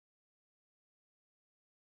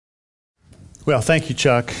Well, thank you,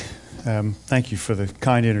 Chuck. Thank you for the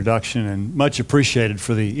kind introduction, and much appreciated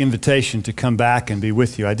for the invitation to come back and be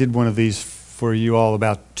with you. I did one of these for you all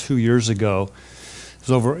about 2 years ago.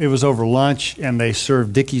 It was over lunch, and they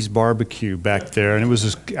served Dickey's barbecue back there, and it was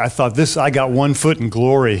just, I thought I got one foot in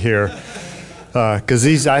glory here,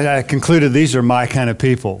 because I concluded these are my kind of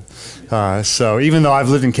people. So even though I've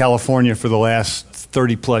lived in California for the last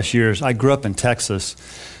 30 plus years, I grew up in Texas.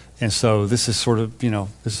 And so this is sort of,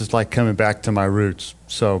 this is like coming back to my roots.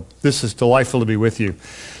 So this is delightful to be with you.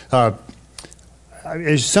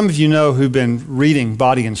 As some of you know who've been reading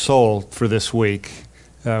Body and Soul for this week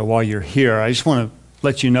while you're here, I just want to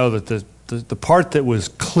let you know that the part that was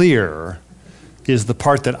clear is the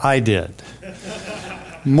part that I did.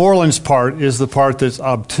 Moreland's part is the part that's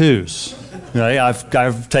obtuse.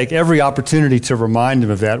 I've taken every opportunity to remind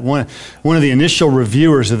him of that. One of the initial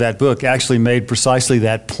reviewers of that book actually made precisely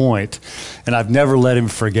that point, and I've never let him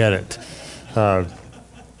forget it. But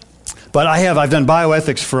I've done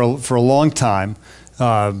bioethics for a long time.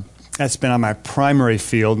 That's been on my primary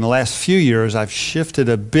field. In the last few years, I've shifted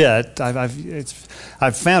a bit.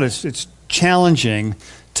 I've found it's challenging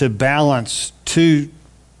to balance two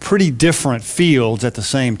pretty different fields at the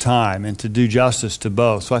same time and to do justice to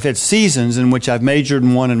both. So I've had seasons in which I've majored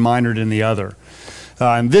in one and minored in the other.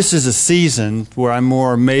 And this is a season where I'm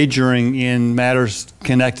more majoring in matters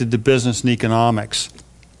connected to business and economics.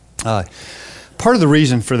 Part of the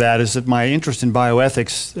reason for that is that my interest in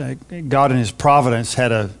bioethics, God in His providence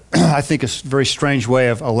had I think, a very strange way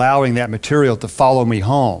of allowing that material to follow me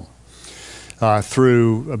home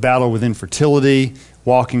through a battle with infertility,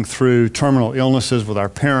 walking through terminal illnesses with our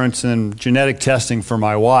parents, and genetic testing for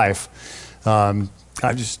my wife.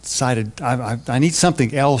 I just decided I need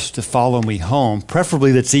something else to follow me home,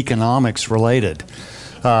 preferably that's economics related.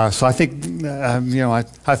 So I think,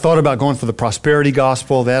 I thought about going for the prosperity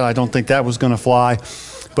gospel. I don't think that was going to fly.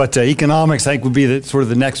 But economics, I think, would be sort of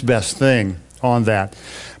the next best thing on that.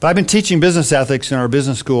 But I've been teaching business ethics in our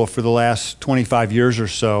business school for the last 25 years or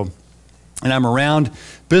so. And I'm around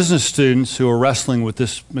business students who are wrestling with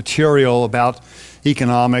this material about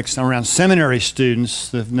economics. I'm around seminary students,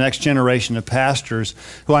 the next generation of pastors,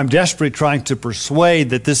 who I'm desperately trying to persuade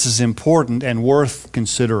that this is important and worth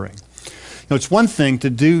considering. It's one thing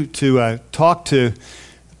to talk to,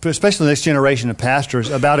 especially the next generation of pastors,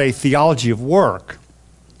 about a theology of work,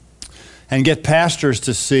 and get pastors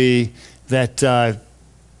to see that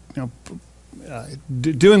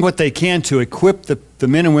doing what they can to equip the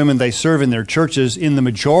men and women they serve in their churches in the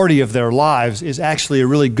majority of their lives is actually a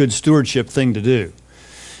really good stewardship thing to do,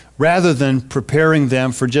 rather than preparing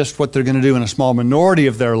them for just what they're going to do in a small minority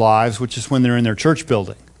of their lives, which is when they're in their church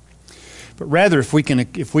building. But rather, if we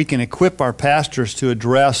can equip our pastors to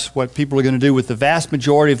address what people are going to do with the vast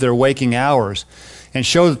majority of their waking hours, and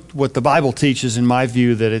show what the Bible teaches, in my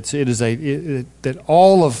view, that that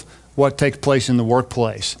all of what takes place in the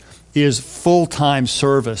workplace is full-time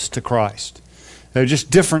service to Christ. They're just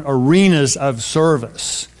different arenas of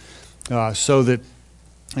service. So that,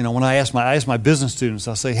 when I ask my business students,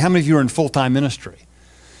 I'll say, how many of you are in full-time ministry?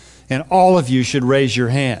 And all of you should raise your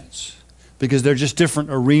hands, because they're just different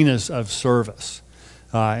arenas of service.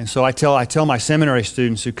 And so I tell my seminary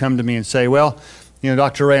students who come to me and say, well,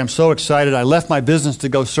 Dr. Ray, I'm so excited. I left my business to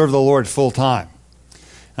go serve the Lord full-time.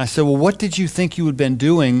 And I said, well, what did you think you had been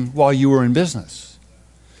doing while you were in business?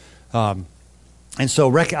 And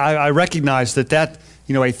so I recognize that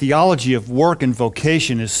a theology of work and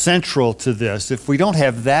vocation is central to this. If we don't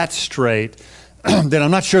have that straight, then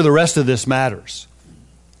I'm not sure the rest of this matters.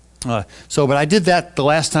 But I did that the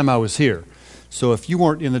last time I was here. So if you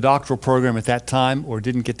weren't in the doctoral program at that time or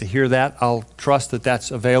didn't get to hear that, I'll trust that that's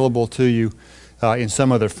available to you in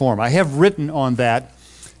some other form. I have written on that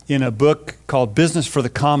in a book called Business for the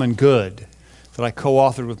Common Good that I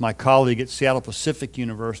co-authored with my colleague at Seattle Pacific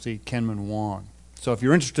University, Kenman Wong. So if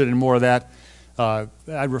you're interested in more of that,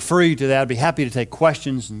 I'd refer you to that. I'd be happy to take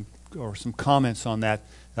questions or some comments on that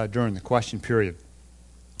during the question period.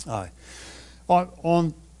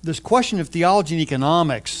 On this question of theology and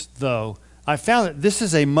economics, though, I found that this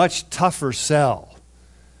is a much tougher sell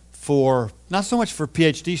for, not so much for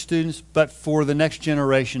PhD students, but for the next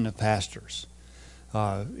generation of pastors.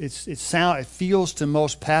 It feels to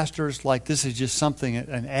most pastors like this is just something,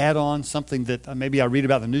 an add-on, something that maybe I read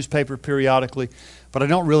about in the newspaper periodically, but I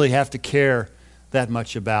don't really have to care that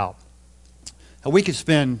much about. We could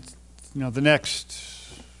spend, the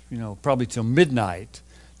next, probably till midnight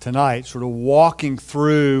tonight, sort of walking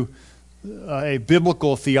through a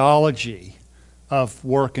biblical theology of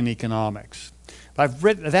work and economics.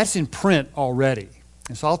 That's in print already.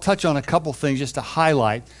 And so I'll touch on a couple things just to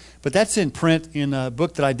highlight, but that's in print in a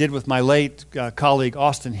book that I did with my late colleague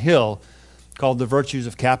Austin Hill called The Virtues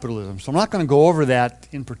of Capitalism. So I'm not going to go over that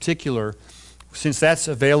in particular since that's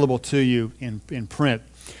available to you in print.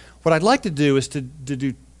 What I'd like to do is to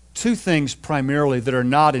do two things primarily that are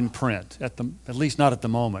not in print, at least not at the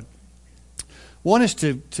moment. One is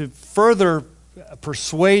to further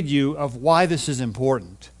persuade you of why this is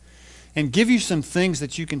important and give you some things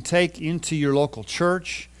that you can take into your local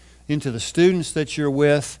church, into the students that you're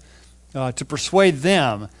with, to persuade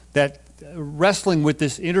them that wrestling with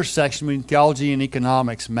this intersection between theology and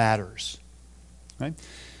economics matters. Right?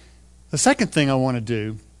 The second thing I want to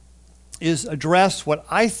do is address what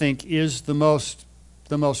I think is the most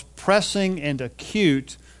pressing and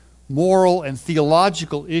acute moral and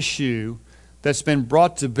theological issue that's been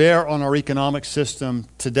brought to bear on our economic system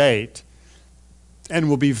to date and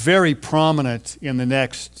will be very prominent in the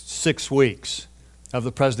next 6 weeks of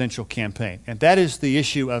the presidential campaign. And that is the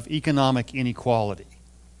issue of economic inequality.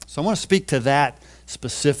 So I want to speak to that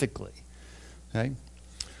specifically. Okay?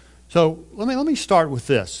 So let me start with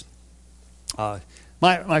this.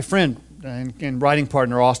 My friend and writing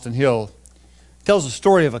partner Austin Hill tells a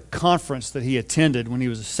story of a conference that he attended when he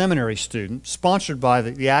was a seminary student, sponsored by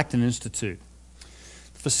the Acton Institute.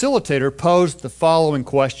 The facilitator posed the following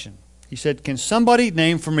question. He said, "Can somebody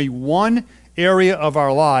name for me one area of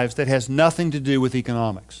our lives that has nothing to do with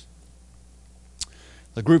economics?"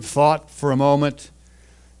 The group thought for a moment,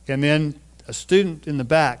 and then a student in the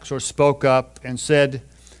back sort of spoke up and said,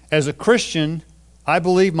 "As a Christian, I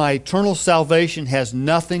believe my eternal salvation has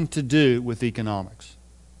nothing to do with economics."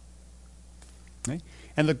 Okay?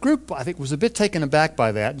 And the group, I think, was a bit taken aback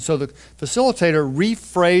by that. And so the facilitator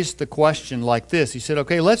rephrased the question like this. He said,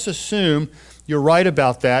 "Okay, let's assume you're right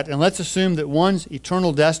about that, and let's assume that one's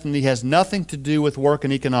eternal destiny has nothing to do with work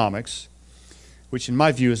and economics," which in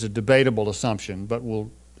my view is a debatable assumption, but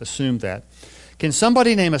we'll assume that. "Can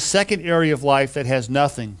somebody name a second area of life that has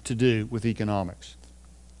nothing to do with economics?"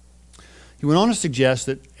 He went on to suggest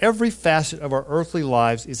that every facet of our earthly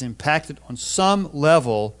lives is impacted on some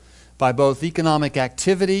level by both economic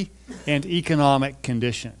activity and economic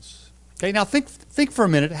conditions. Okay, now think for a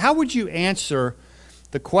minute. How would you answer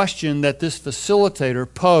the question that this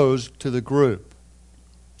facilitator posed to the group?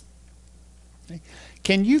 Okay.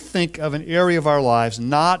 Can you think of an area of our lives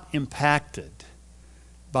not impacted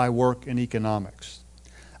by work and economics?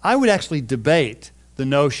 I would actually debate the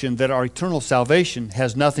notion that our eternal salvation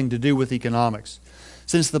has nothing to do with economics.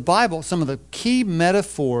 Since the Bible, some of the key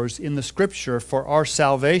metaphors in the Scripture for our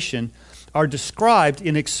salvation are described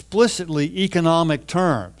in explicitly economic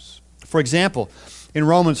terms. For example, in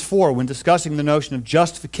Romans 4, when discussing the notion of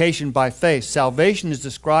justification by faith, salvation is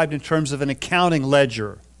described in terms of an accounting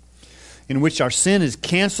ledger in which our sin is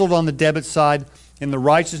canceled on the debit side and the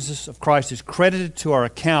righteousness of Christ is credited to our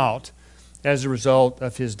account as a result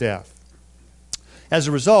of his death. As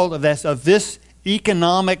a result of this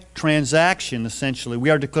economic transaction, essentially, we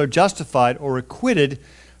are declared justified or acquitted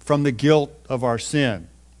from the guilt of our sin.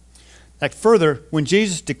 Like further, when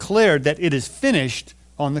Jesus declared that it is finished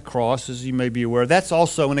on the cross, as you may be aware, that's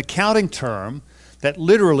also an accounting term that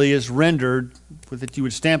literally is rendered, that you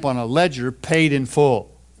would stamp on a ledger, paid in full.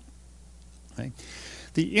 Okay?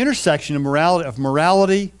 The intersection of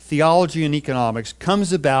morality, theology, and economics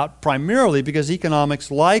comes about primarily because economics,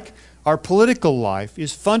 like our political life,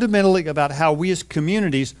 is fundamentally about how we as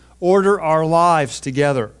communities order our lives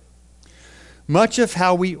together. Much of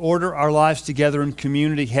how we order our lives together in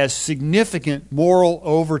community has significant moral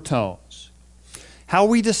overtones. How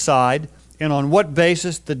we decide and on what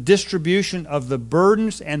basis the distribution of the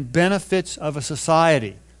burdens and benefits of a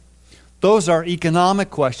society. Those are economic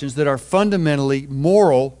questions that are fundamentally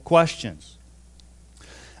moral questions.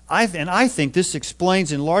 I think this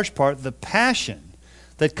explains in large part the passion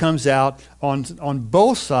that comes out on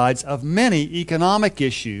both sides of many economic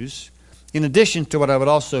issues, in addition to what I would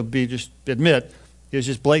also admit is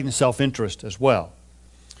just blatant self-interest as well.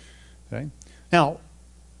 Okay? Now,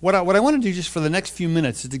 what I want to do just for the next few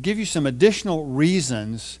minutes is to give you some additional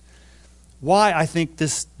reasons why I think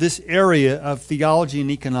this area of theology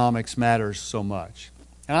and economics matters so much.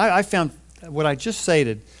 And I found what I just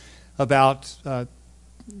stated about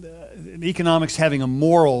economics having a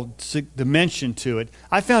moral dimension to it,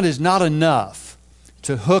 I found is not enough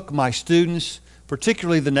to hook my students,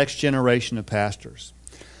 particularly the next generation of pastors.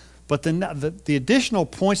 But the additional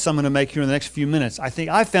points I'm going to make here in the next few minutes, I think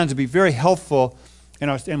I found to be very helpful,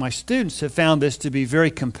 and my students have found this to be very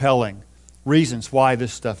compelling reasons why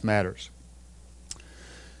this stuff matters.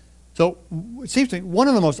 So it seems to me one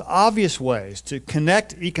of the most obvious ways to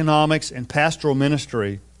connect economics and pastoral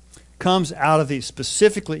ministry comes out of the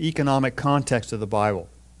specifically economic context of the Bible.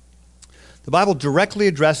 The Bible directly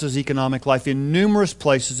addresses economic life in numerous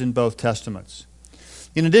places in both Testaments.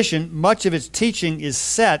 In addition, much of its teaching is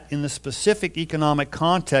set in the specific economic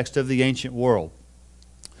context of the ancient world.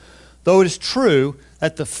 Though it is true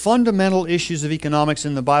that the fundamental issues of economics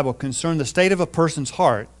in the Bible concern the state of a person's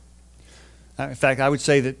heart, in fact, I would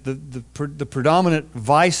say that the predominant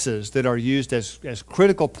vices that are used as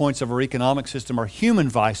critical points of our economic system are human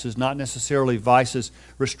vices, not necessarily vices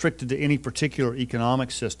restricted to any particular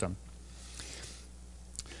economic system.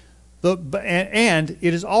 And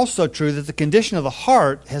it is also true that the condition of the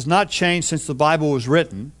heart has not changed since the Bible was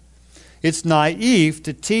written. It's naive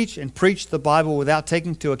to teach and preach the Bible without taking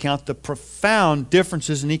into account the profound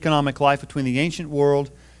differences in economic life between the ancient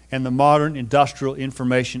world and the modern industrial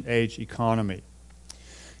information age economy.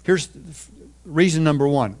 Here's reason number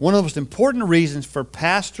one. One of the most important reasons for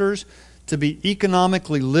pastors to be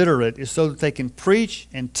economically literate is so that they can preach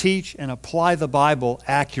and teach and apply the Bible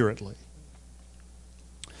accurately.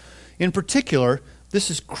 In particular,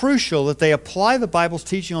 this is crucial that they apply the Bible's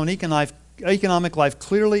teaching on economic life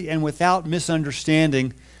clearly and without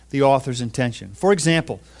misunderstanding the author's intention. For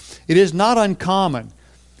example, it is not uncommon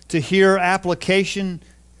to hear application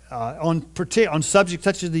on subjects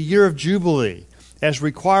such as the year of Jubilee as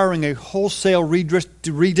requiring a wholesale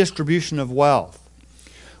redistribution of wealth,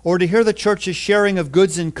 or to hear the church's sharing of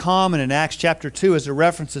goods in common in Acts chapter 2 as a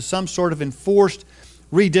reference to some sort of enforced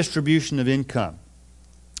redistribution of income.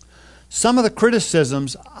 Some of the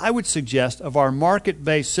criticisms, I would suggest, of our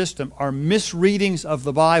market-based system are misreadings of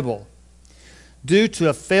the Bible due to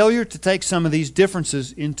a failure to take some of these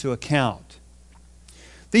differences into account.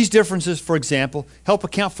 These differences, for example, help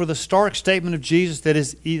account for the stark statement of Jesus that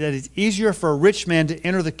it is easier for a rich man to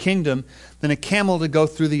enter the kingdom than a camel to go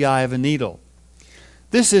through the eye of a needle.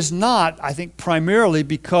 This is not, I think, primarily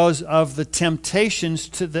because of the temptations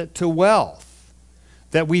to wealth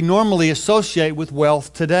that we normally associate with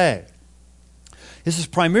wealth today. This is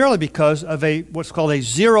primarily because of what's called a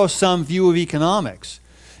zero-sum view of economics,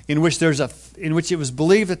 in which it was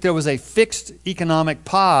believed that there was a fixed economic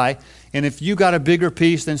pie, and if you got a bigger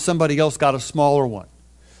piece, then somebody else got a smaller one.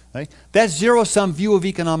 Right? That zero-sum view of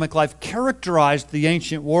economic life characterized the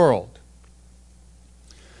ancient world.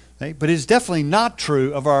 Right? But it is definitely not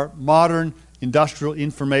true of our modern industrial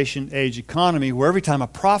information age economy, where every time a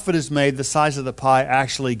profit is made, the size of the pie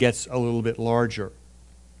actually gets a little bit larger.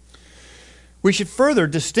 We should further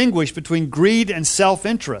distinguish between greed and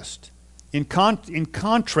self-interest in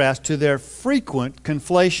contrast to their frequent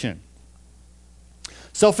conflation.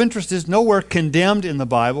 Self-interest is nowhere condemned in the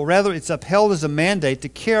Bible. Rather, it's upheld as a mandate to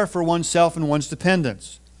care for oneself and one's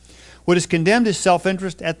dependents. What is condemned is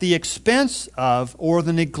self-interest at the expense of or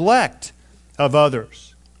the neglect of others.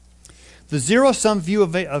 The zero-sum view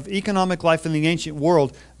of economic life in the ancient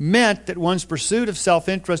world meant that one's pursuit of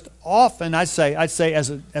self-interest often, I'd say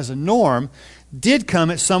as a norm, did come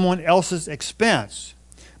at someone else's expense,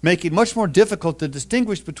 making it much more difficult to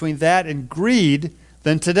distinguish between that and greed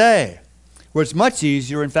than today, where it's much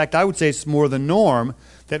easier, in fact, I would say it's more the norm,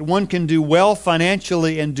 that one can do well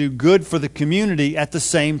financially and do good for the community at the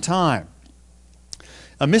same time.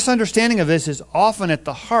 A misunderstanding of this is often at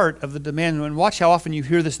the heart of the demand, and watch how often you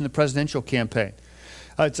hear this in the presidential campaign.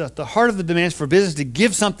 It's at the heart of the demands for business to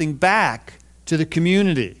give something back to the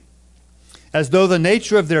community, as though the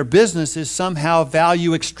nature of their business is somehow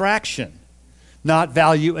value extraction, not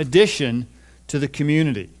value addition to the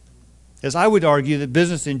community. As I would argue that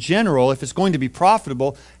business in general, if it's going to be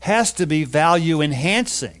profitable, has to be value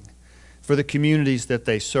enhancing for the communities that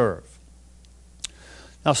they serve.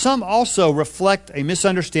 Now, some also reflect a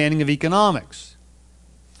misunderstanding of economics,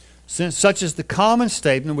 such as the common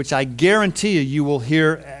statement, which I guarantee you will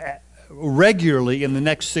hear regularly in the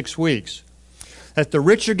next 6 weeks, that the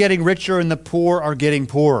rich are getting richer and the poor are getting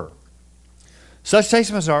poorer. Such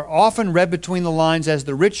statements are often read between the lines as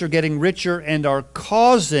the rich are getting richer and are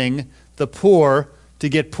causing the poor to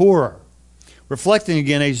get poorer, reflecting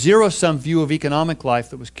again a zero-sum view of economic life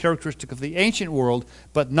that was characteristic of the ancient world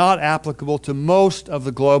but not applicable to most of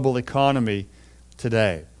the global economy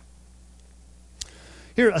today.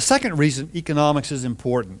 Here, a second reason economics is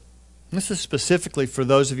important. This is specifically for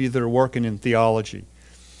those of you that are working in theology.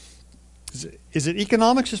 Is that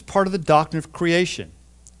economics is part of the doctrine of creation,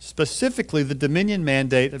 specifically the dominion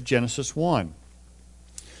mandate of Genesis 1.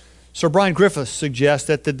 Sir Brian Griffiths suggests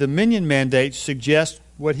that the dominion mandate suggests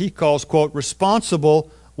what he calls, quote, responsible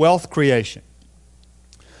wealth creation.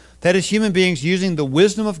 That is, human beings using the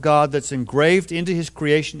wisdom of God that's engraved into His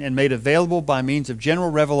creation and made available by means of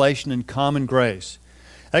general revelation and common grace,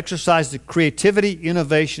 exercise the creativity,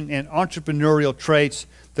 innovation, and entrepreneurial traits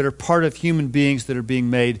that are part of human beings that are being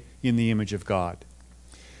made in the image of God.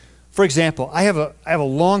 For example, I have a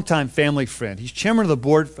longtime family friend. He's chairman of the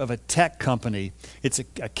board of a tech company. It's a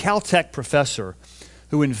Caltech professor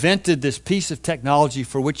who invented this piece of technology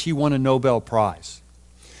for which he won a Nobel Prize.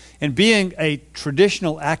 And being a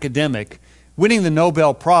traditional academic, winning the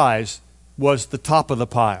Nobel Prize was the top of the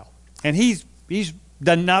pile. And he's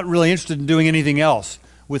not really interested in doing anything else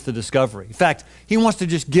with the discovery. In fact, he wants to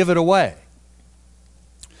just give it away.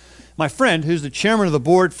 My friend, who's the chairman of the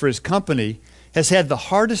board for his company, has had the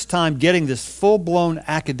hardest time getting this full-blown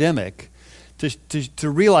academic to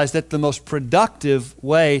realize that the most productive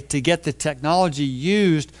way to get the technology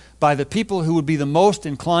used by the people who would be the most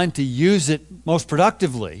inclined to use it most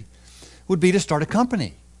productively would be to start a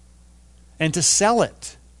company and to sell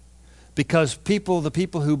it. Because the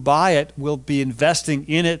people who buy it will be investing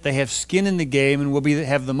in it, they have skin in the game, and will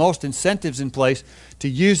have the most incentives in place to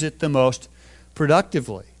use it the most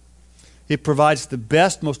productively. It provides the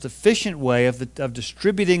best, most efficient way of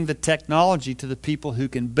distributing the technology to the people who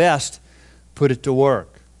can best put it to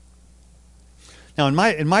work. Now, in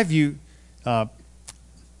my view,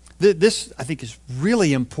 this I think is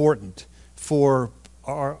really important for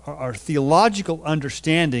our theological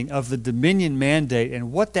understanding of the dominion mandate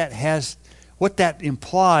and what that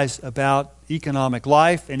implies about economic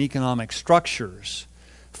life and economic structures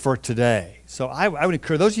for today. So I would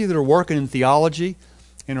encourage those of you that are working in theology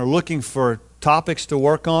and are looking for topics to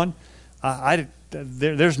work on,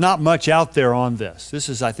 there's not much out there on this. This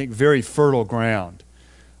is, I think, very fertile ground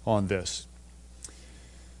on this.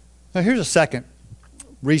 Now, here's a second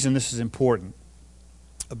reason this is important.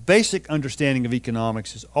 A basic understanding of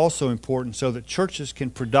economics is also important so that churches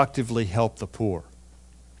can productively help the poor.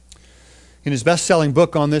 In his best-selling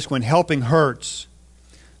book on this, When Helping Hurts,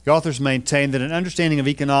 the authors maintain that an understanding of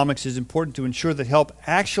economics is important to ensure that help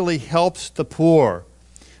actually helps the poor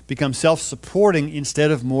become self-supporting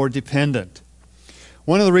instead of more dependent.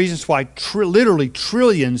 One of the reasons why literally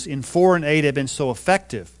trillions in foreign aid have been so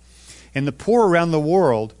effective, and the poor around the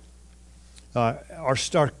world are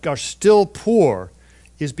still poor,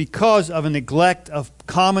 is because of a neglect of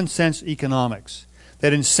common sense economics,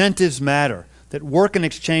 that incentives matter, that work and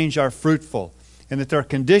exchange are fruitful, and that there are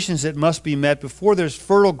conditions that must be met before there's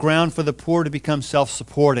fertile ground for the poor to become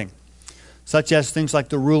self-supporting, such as things like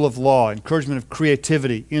the rule of law, encouragement of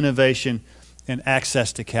creativity, innovation, and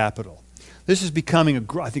access to capital. This is becoming,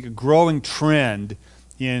 I think, a growing trend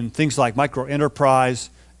in things like microenterprise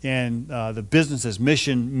and the business as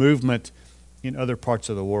mission movement in other parts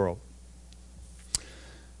of the world.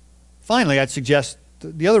 Finally, I'd suggest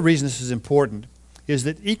the other reason this is important is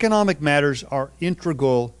that economic matters are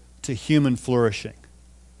integral to human flourishing.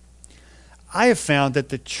 I have found that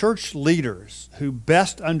the church leaders who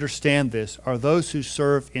best understand this are those who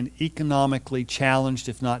serve in economically challenged,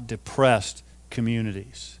 if not depressed,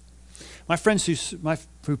 communities. My friends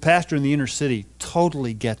who pastor in the inner city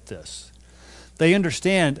totally get this. They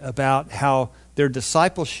understand about how their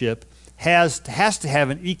discipleship has to have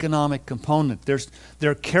an economic component.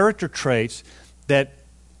 There are character traits that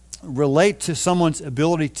relate to someone's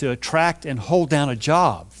ability to attract and hold down a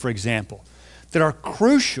job, for example, that are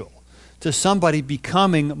crucial to somebody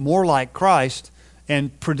becoming more like Christ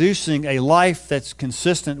and producing a life that's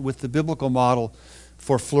consistent with the biblical model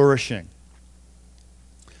for flourishing.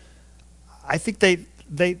 I think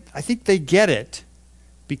they get it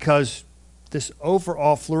because this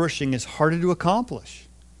overall flourishing is harder to accomplish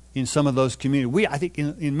in some of those communities. I think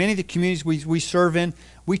in many of the communities we serve in,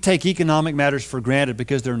 we take economic matters for granted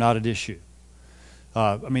because they're not at issue.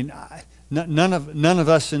 None of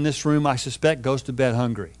us in this room, I suspect, goes to bed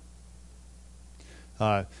hungry.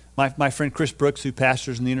 My friend Chris Brooks, who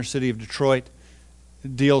pastors in the inner city of Detroit,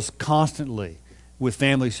 deals constantly with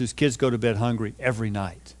families whose kids go to bed hungry every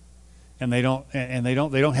night, and they don't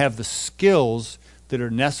have the skills that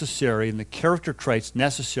are necessary and the character traits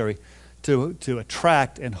necessary to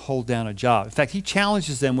attract and hold down a job. In fact, he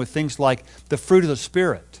challenges them with things like the fruit of the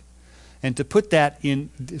Spirit, and to put that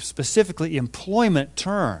in specifically employment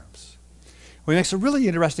terms. Well, he makes a really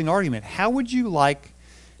interesting argument. How would you like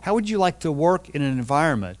to work in an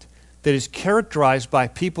environment that is characterized by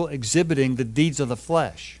people exhibiting the deeds of the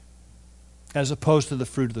flesh as opposed to the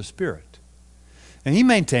fruit of the Spirit? And he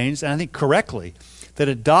maintains, and I think correctly, that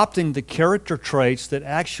adopting the character traits that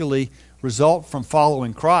actually result from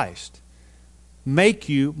following Christ make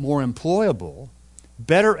you more employable,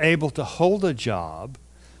 better able to hold a job,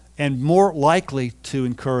 and more likely to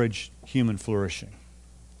encourage human flourishing.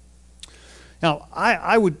 Now,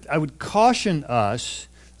 I would caution us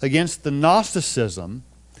against the Gnosticism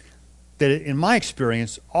that, in my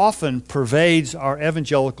experience, often pervades our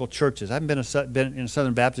evangelical churches. I haven't been in a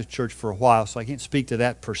Southern Baptist church for a while, so I can't speak to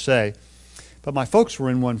that per se. But my folks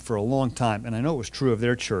were in one for a long time, and I know it was true of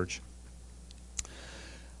their church.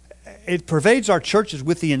 It pervades our churches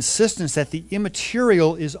with the insistence that the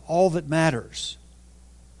immaterial is all that matters,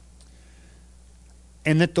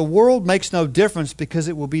 and that the world makes no difference because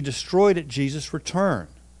it will be destroyed at Jesus' return,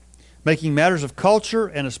 making matters of culture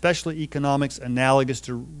and especially economics analogous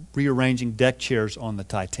to rearranging deck chairs on the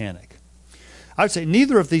Titanic. I would say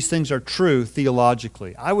neither of these things are true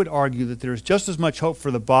theologically. I would argue that there is just as much hope for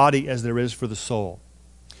the body as there is for the soul.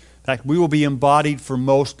 In fact, we will be embodied for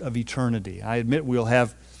most of eternity. I admit we'll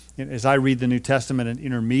have, as I read the New Testament, an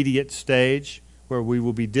intermediate stage where we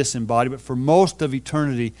will be disembodied, but for most of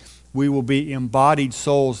eternity, we will be embodied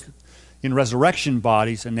souls in resurrection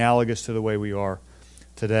bodies analogous to the way we are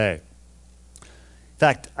today. In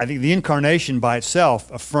fact, I think the incarnation by itself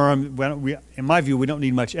in my view, we don't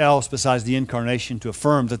need much else besides the incarnation to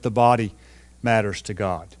affirm that the body matters to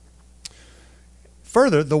God.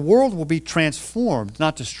 Further, the world will be transformed,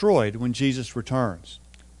 not destroyed, when Jesus returns.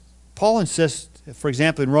 Paul insists, for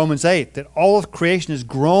example, in Romans 8, that all of creation is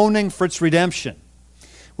groaning for its redemption,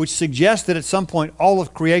 which suggests that at some point all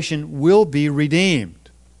of creation will be redeemed.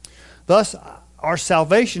 Thus, our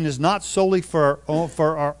salvation is not solely for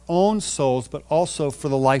our own souls, but also for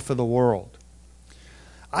the life of the world.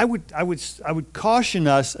 I would caution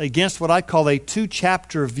us against what I call a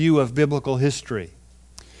two-chapter view of biblical history,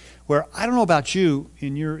 where I don't know about you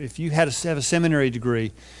if you have a seminary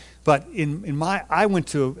degree, but I went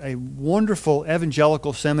to a wonderful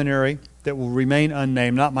evangelical seminary that will remain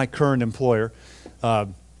unnamed, not my current employer, but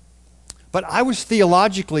I was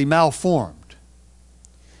theologically malformed,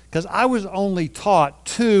 because I was only taught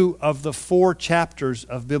 2 of the 4 chapters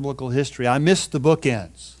of biblical history. I missed the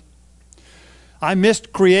bookends. I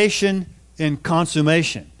missed creation and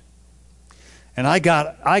consummation. And I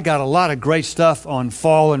got a lot of great stuff on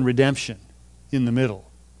fall and redemption in the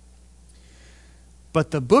middle.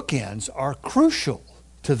 But the bookends are crucial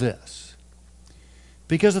to this,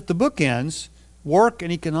 because at the bookends, work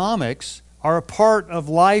and economics are a part of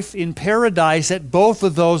life in paradise at both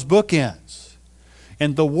of those bookends.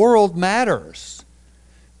 And the world matters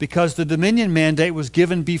because the dominion mandate was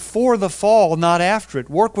given before the fall, not after it.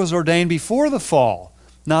 Work was ordained before the fall,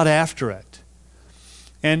 not after it.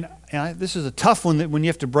 And this is a tough one when you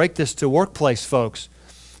have to break this to workplace folks.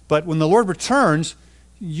 But when the Lord returns,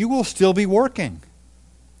 you will still be working.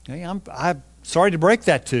 Okay? I'm sorry to break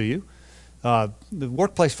that to you. The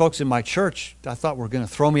workplace folks in my church, I thought were going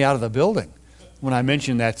to throw me out of the building when I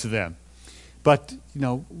mentioned that to them. But,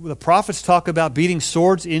 the prophets talk about beating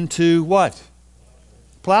swords into what?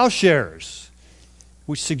 Plowshares,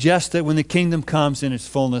 which suggests that when the kingdom comes in its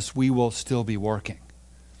fullness, we will still be working.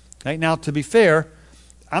 Okay? Now, to be fair,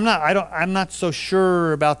 I'm not so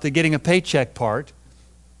sure about the getting a paycheck part,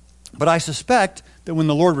 but I suspect that when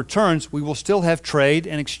the Lord returns, we will still have trade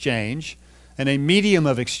and exchange and a medium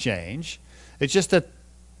of exchange. It's just that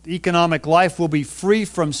economic life will be free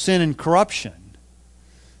from sin and corruption.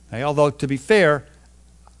 Okay? Although, to be fair,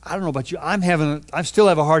 I don't know about you, I still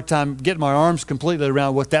have a hard time getting my arms completely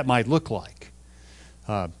around what that might look like.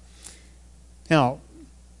 Now,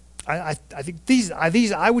 I think these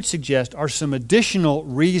I would suggest are some additional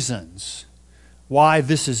reasons why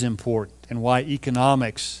this is important and why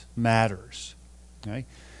economics matters. Okay?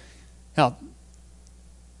 Now,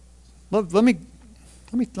 let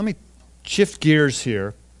me shift gears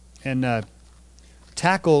here and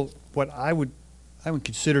tackle what I would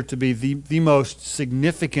consider to be the most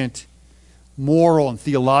significant moral and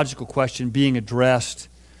theological question being addressed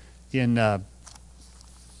in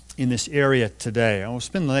this area today. I will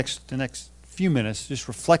spend the next few minutes just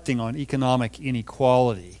reflecting on economic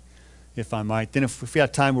inequality, if I might. Then if we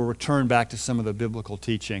have time, we'll return back to some of the biblical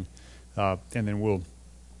teaching, and then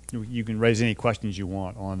you can raise any questions you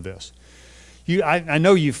want on this. I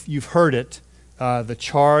know you've heard it. The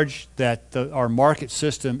charge that our market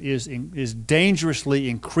system is dangerously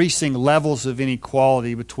increasing levels of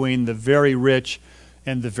inequality between the very rich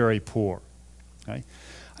and the very poor. Okay?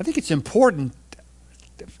 I think it's important,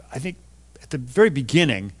 at the very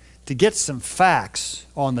beginning, to get some facts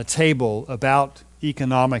on the table about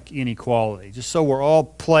economic inequality, just so we're all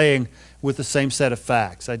playing with the same set of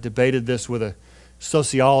facts. I debated this with a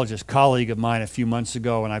sociologist colleague of mine a few months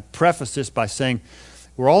ago, and I prefaced this by saying,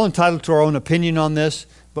 we're all entitled to our own opinion on this,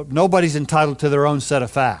 but nobody's entitled to their own set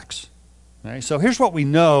of facts. Okay? So here's what we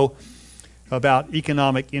know about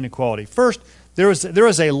economic inequality. First, there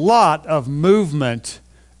is a lot of movement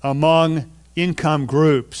among income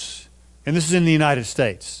groups, and this is in the United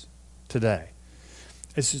States today.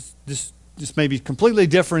 this may be completely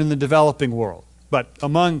different in the developing world, but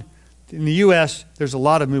in the U.S., there's a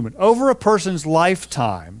lot of movement. Over a person's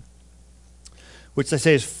lifetime, which they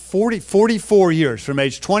say is 44 years, from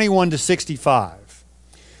age 21 to 65,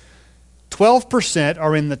 12%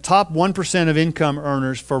 are in the top 1% of income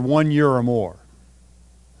earners for 1 year or more.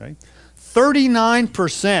 Okay?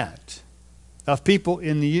 39% of people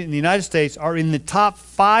in the United States are in the top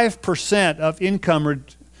 5% of income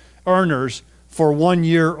earners for 1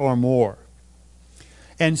 year or more.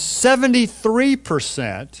 And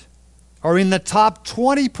 73% are in the top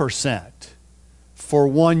 20% for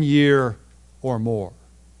 1 year or more.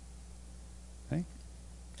 Okay?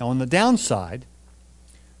 Now, on the downside,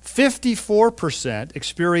 54%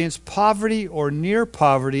 experience poverty or near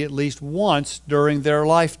poverty at least once during their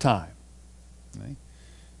lifetime. Okay?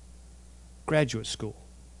 Graduate school,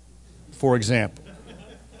 for example.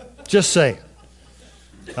 Just saying.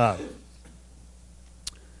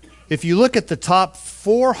 If you look at the top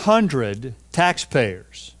 400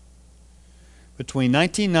 taxpayers between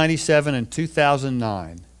 1997 and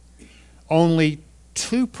 2009, only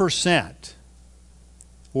 2%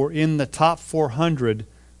 were in the top 400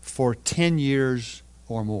 for 10 years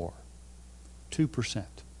or more. 2%.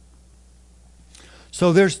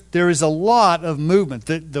 So there is a lot of movement.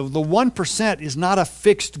 The 1% is not a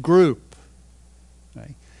fixed group.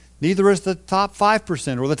 Okay? Neither is the top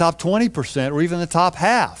 5% or the top 20% or even the top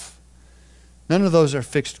half. None of those are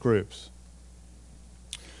fixed groups.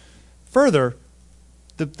 Further,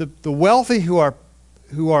 the wealthy who are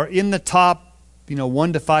in the top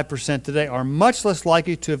 1 to 5% today are much less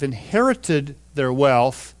likely to have inherited their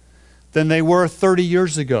wealth than they were 30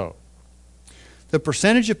 years ago. The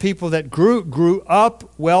percentage of people that grew up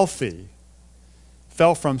wealthy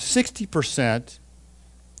fell from 60%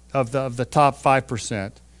 of the top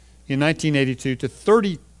 5% in 1982 to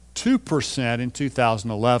 32% in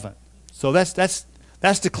 2011. So that's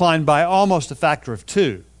declined by almost a factor of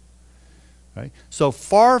 2. Right? So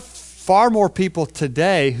far more people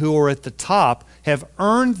today who are at the top have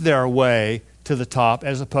earned their way to the top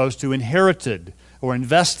as opposed to inherited or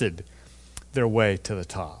invested their way to the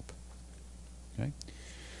top. Okay?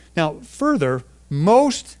 Now, further,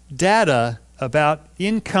 most data about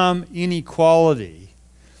income inequality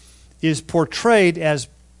is portrayed as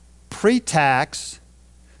pre-tax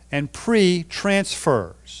and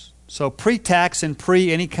pre-transfers. So pre-tax and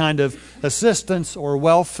pre any kind of assistance or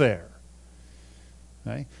welfare.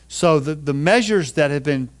 Okay? So the measures that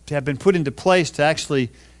have been put into place to actually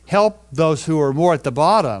help those who are more at the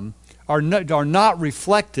bottom are not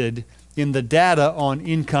reflected in the data on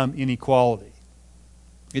income inequality.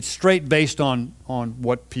 It's straight based on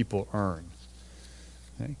what people earn.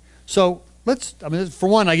 Okay? So for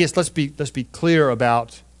one, I guess let's be clear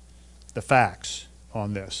about the facts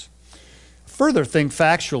on this. Further thing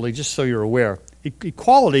factually, just so you're aware,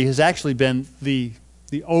 equality has actually been the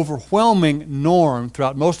overwhelming norm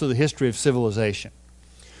throughout most of the history of civilization.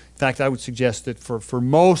 In fact, I would suggest that for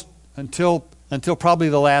most, until probably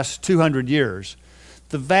the last 200 years,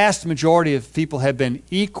 the vast majority of people have been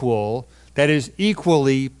equal, that is,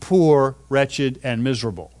 equally poor, wretched, and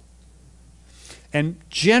miserable. And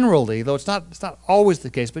generally, though it's not always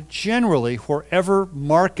the case, but generally, wherever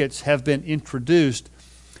markets have been introduced,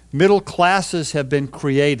 middle classes have been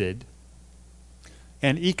created,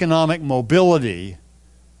 and economic mobility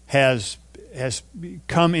has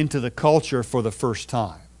come into the culture for the first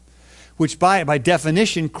time, which by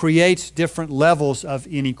definition creates different levels of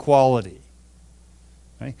inequality.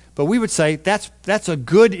 Right? But we would say that's a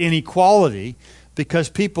good inequality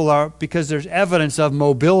because there's evidence of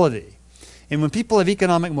mobility. And when people have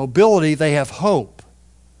economic mobility, they have hope,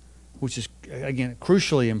 which is, again,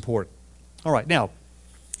 crucially important. All right, now,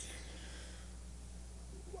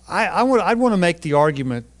 I'd want to make the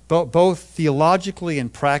argument, both theologically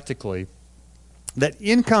and practically, that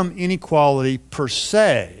income inequality per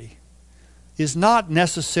se is not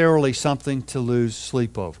necessarily something to lose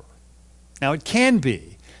sleep over. Now, it can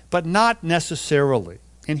be, but not necessarily.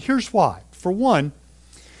 And here's why. For one,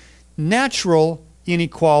 natural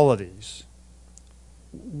inequalities,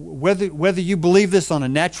 whether you believe this on a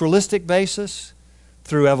naturalistic basis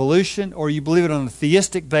through evolution or you believe it on a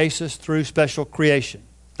theistic basis through special creation,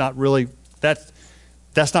 that's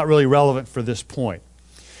not really relevant for this point.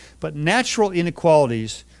 But natural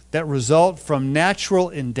inequalities that result from natural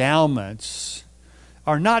endowments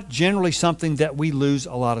are not generally something that we lose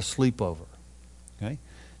a lot of sleep over. Okay?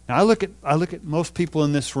 Now I look at most people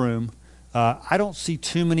in this room. I don't see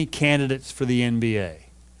too many candidates for the NBA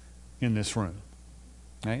in this room.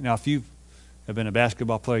 Okay? Now, if you have been a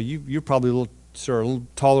basketball player, you're probably a little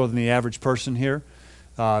taller than the average person here.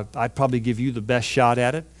 I'd probably give you the best shot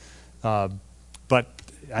at it. But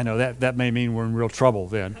I know that may mean we're in real trouble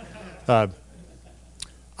then.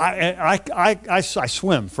 I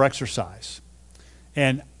swim for exercise.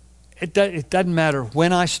 And it doesn't matter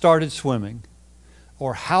when I started swimming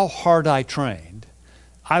or how hard I trained,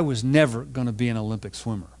 I was never going to be an Olympic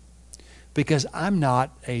swimmer. Because I'm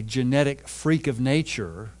not a genetic freak of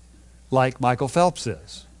nature like Michael Phelps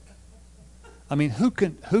is. I mean, who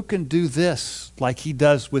can do this like he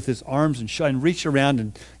does with his arms and reach around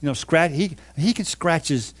and scratch? He can scratch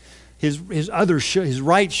his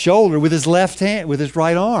right shoulder with his left hand, with his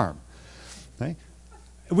right arm. Okay?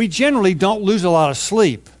 We generally don't lose a lot of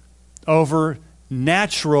sleep over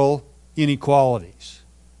natural inequalities.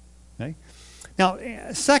 Okay? Now,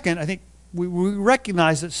 second, I think we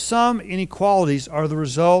recognize that some inequalities are the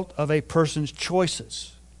result of a person's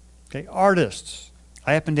choices. Okay? Artists.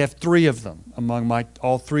 I happen to have 3 of them among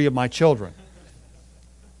all 3 of my children.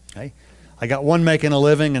 Okay? I got one making a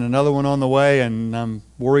living and another one on the way, and I'm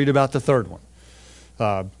worried about the third one.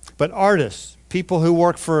 But artists, people who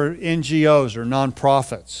work for NGOs or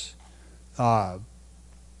nonprofits,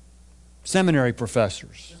 seminary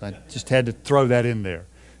professors. I just had to throw that in there.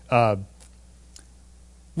 I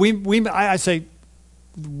say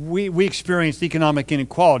we experienced economic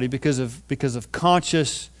inequality because of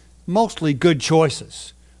conscious, mostly good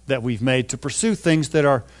choices that we've made to pursue things that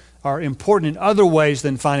are important in other ways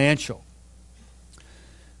than financial.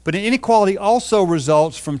 But inequality also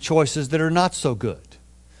results from choices that are not so good.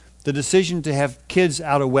 The decision to have kids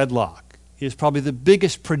out of wedlock is probably the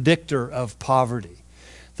biggest predictor of poverty.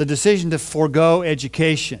 The decision to forego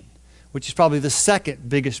education, which is probably the second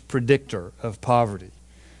biggest predictor of poverty.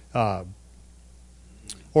 Or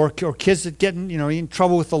kids that get in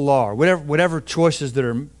trouble with the law, or whatever choices that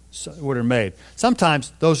are made.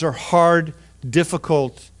 Sometimes those are hard,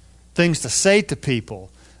 difficult things to say to people,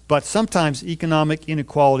 but sometimes economic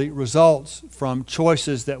inequality results from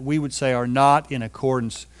choices that we would say are not in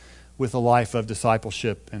accordance with a life of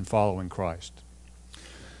discipleship and following Christ.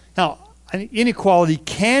 Now, inequality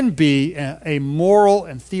can be a moral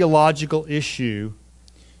and theological issue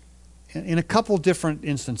in a couple different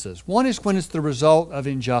instances. One is when it's the result of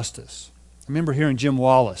injustice. I remember hearing Jim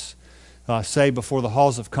Wallace say before the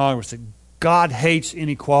halls of Congress that God hates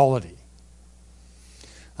inequality.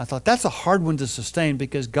 I thought that's a hard one to sustain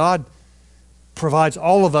because God provides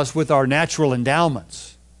all of us with our natural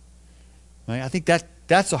endowments. I think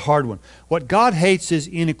that's a hard one. What God hates is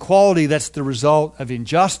inequality that's the result of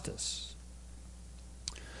injustice.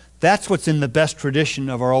 That's what's in the best tradition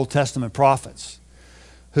of our Old Testament prophets,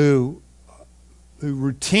 who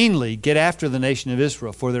routinely get after the nation of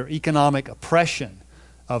Israel for their economic oppression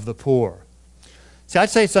of the poor. See, I'd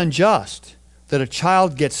say it's unjust that a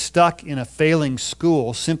child gets stuck in a failing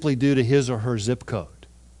school simply due to his or her zip code,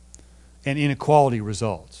 and inequality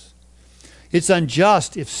results. It's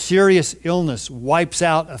unjust if serious illness wipes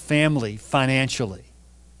out a family financially.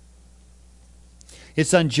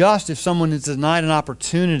 It's unjust if someone is denied an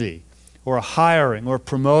opportunity or a hiring or a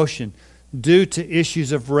promotion due to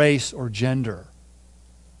issues of race or gender.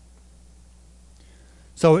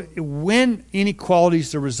 So when inequality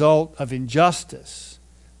is the result of injustice,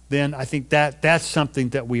 then I think that's something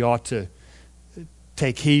that we ought to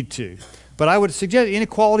take heed to. But I would suggest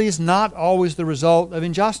inequality is not always the result of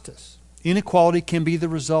injustice. Inequality can be the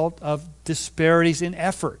result of disparities in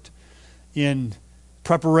effort, in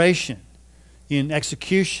preparation, in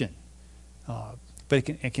execution. But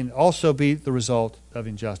it can also be the result of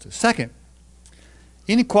injustice. Second,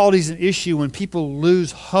 inequality is an issue when people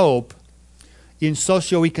lose hope in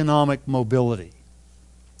socioeconomic mobility.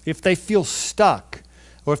 If they feel stuck,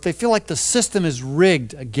 or if they feel like the system is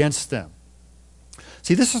rigged against them.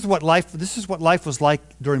 See, this is what life was like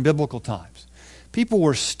during biblical times. People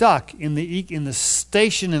were stuck in the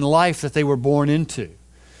station in life that they were born into.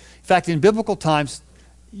 In fact, in biblical times,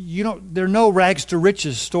 there are no rags to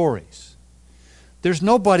riches stories. There's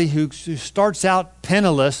nobody who starts out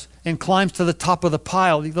penniless and climbs to the top of the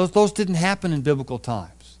pile. Those didn't happen in biblical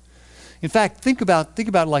times. In fact, think about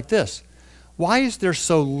it like this. Why is there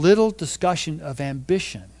so little discussion of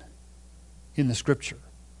ambition in the Scripture?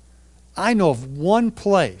 I know of one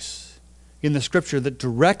place in the Scripture that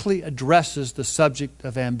directly addresses the subject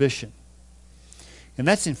of ambition. And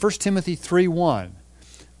that's in 1 Timothy 3:1,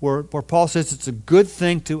 where Paul says it's a good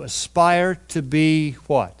thing to aspire to be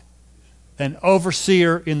what? An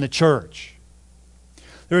overseer in the church.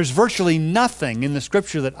 There is virtually nothing in the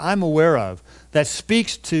Scripture that I'm aware of that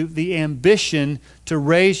speaks to the ambition to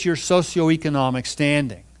raise your socioeconomic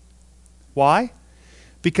standing. Why?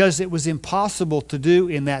 Because it was impossible to do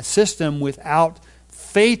in that system without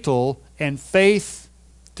fatal and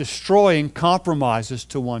destroying compromises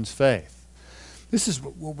to one's faith. This is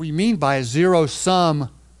what we mean by a zero-sum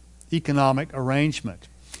economic arrangement.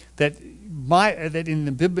 That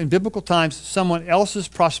in biblical times, someone else's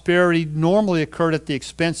prosperity normally occurred at the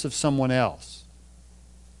expense of someone else.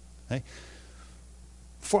 Okay?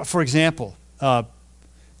 For example,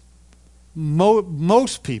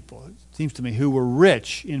 most people, it seems to me, who were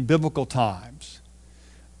rich in biblical times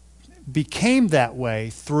became that way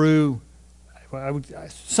through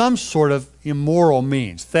some sort of immoral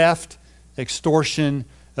means: theft, extortion,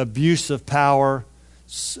 abuse of power,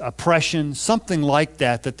 oppression, something like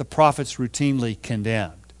that the prophets routinely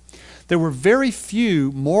condemned. There were very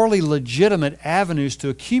few morally legitimate avenues to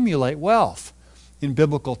accumulate wealth in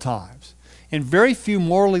biblical times, and very few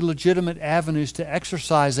morally legitimate avenues to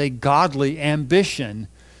exercise a godly ambition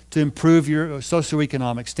to improve your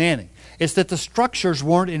socioeconomic standing. It's that the structures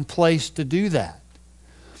weren't in place to do that.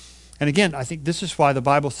 And again, I think this is why the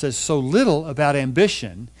Bible says so little about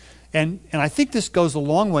ambition. And I think this goes a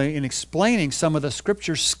long way in explaining some of the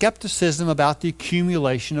Scripture's skepticism about the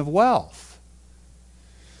accumulation of wealth.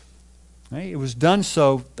 Right? It was done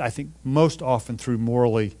so, I think, most often through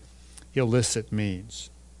morally illicit means.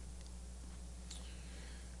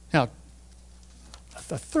 Now,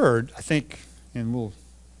 a third, I think, and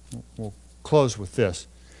we'll close with this,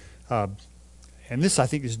 and this, I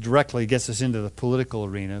think, directly gets us into the political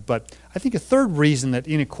arena, but I think a third reason that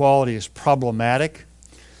inequality is problematic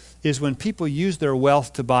is when people use their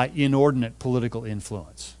wealth to buy inordinate political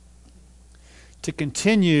influence, to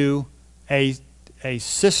continue a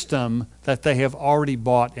system that they have already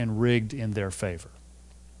bought and rigged in their favor.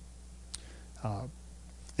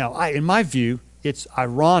 Now, in my view, it's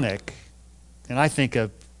ironic, and I think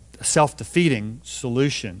a self-defeating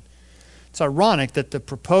solution. It's ironic that the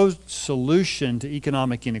proposed solution to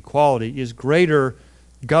economic inequality is greater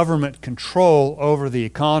government control over the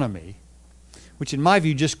economy, which in my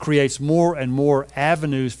view just creates more and more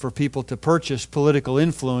avenues for people to purchase political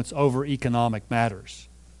influence over economic matters.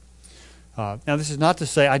 Now, this is not to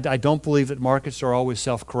say I don't believe that markets are always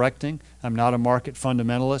self-correcting. I'm not a market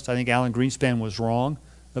fundamentalist. I think Alan Greenspan was wrong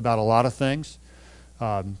about a lot of things,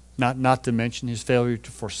 not to mention his failure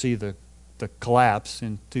to foresee the collapse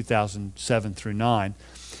in 2007 through 9.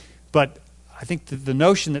 But I think the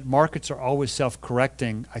notion that markets are always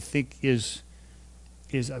self-correcting, I think, is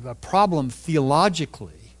a problem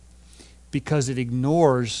theologically, because it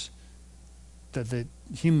ignores the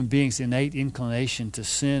human beings' innate inclination to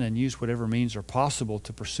sin and use whatever means are possible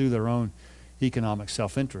to pursue their own economic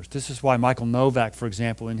self-interest. This is why Michael Novak, for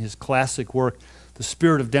example, in his classic work, The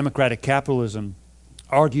Spirit of Democratic Capitalism,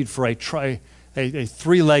 argued for a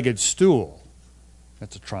three-legged stool.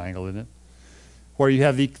 That's a triangle, isn't it? Where you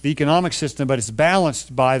have the economic system, but it's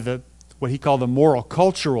balanced by what he called the moral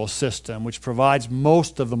cultural system, which provides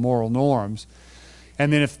most of the moral norms.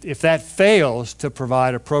 And then if that fails to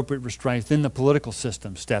provide appropriate restraints, then the political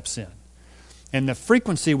system steps in. And the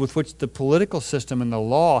frequency with which the political system and the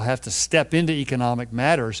law have to step into economic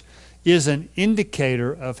matters is an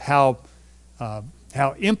indicator of how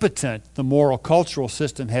impotent the moral cultural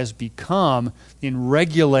system has become in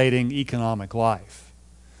regulating economic life.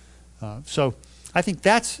 So I think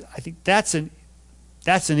that's an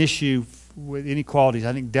issue with inequalities.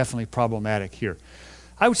 I think definitely problematic here.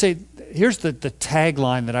 I would say here's the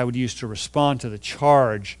tagline that I would use to respond to the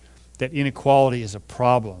charge that inequality is a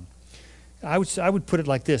problem. I would put it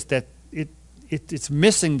like this: that it's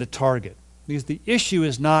missing the target, because the issue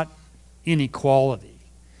is not inequality.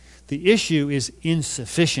 The issue is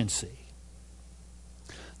insufficiency.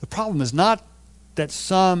 The problem is not that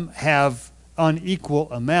some have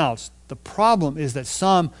unequal amounts. The problem is that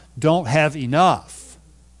some don't have enough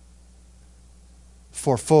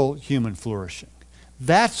for full human flourishing.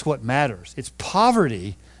 That's what matters. It's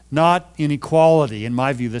poverty, not inequality. In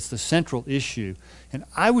my view, that's the central issue. And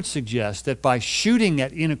I would suggest that by shooting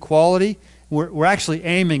at inequality, we're actually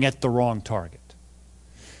aiming at the wrong target.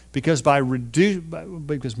 Because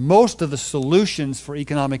because most of the solutions for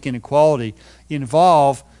economic inequality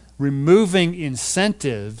involve removing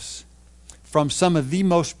incentives from some of the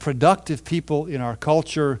most productive people in our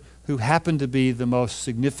culture who happen to be the most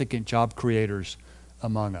significant job creators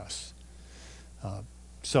among us.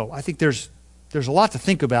 So I think there's a lot to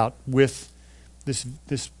think about with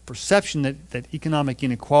this perception that economic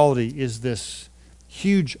inequality is this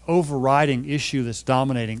huge overriding issue that's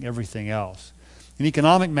dominating everything else. In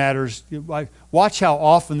economic matters, watch how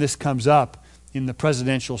often this comes up in the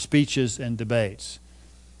presidential speeches and debates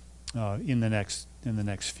in the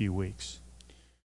next few weeks.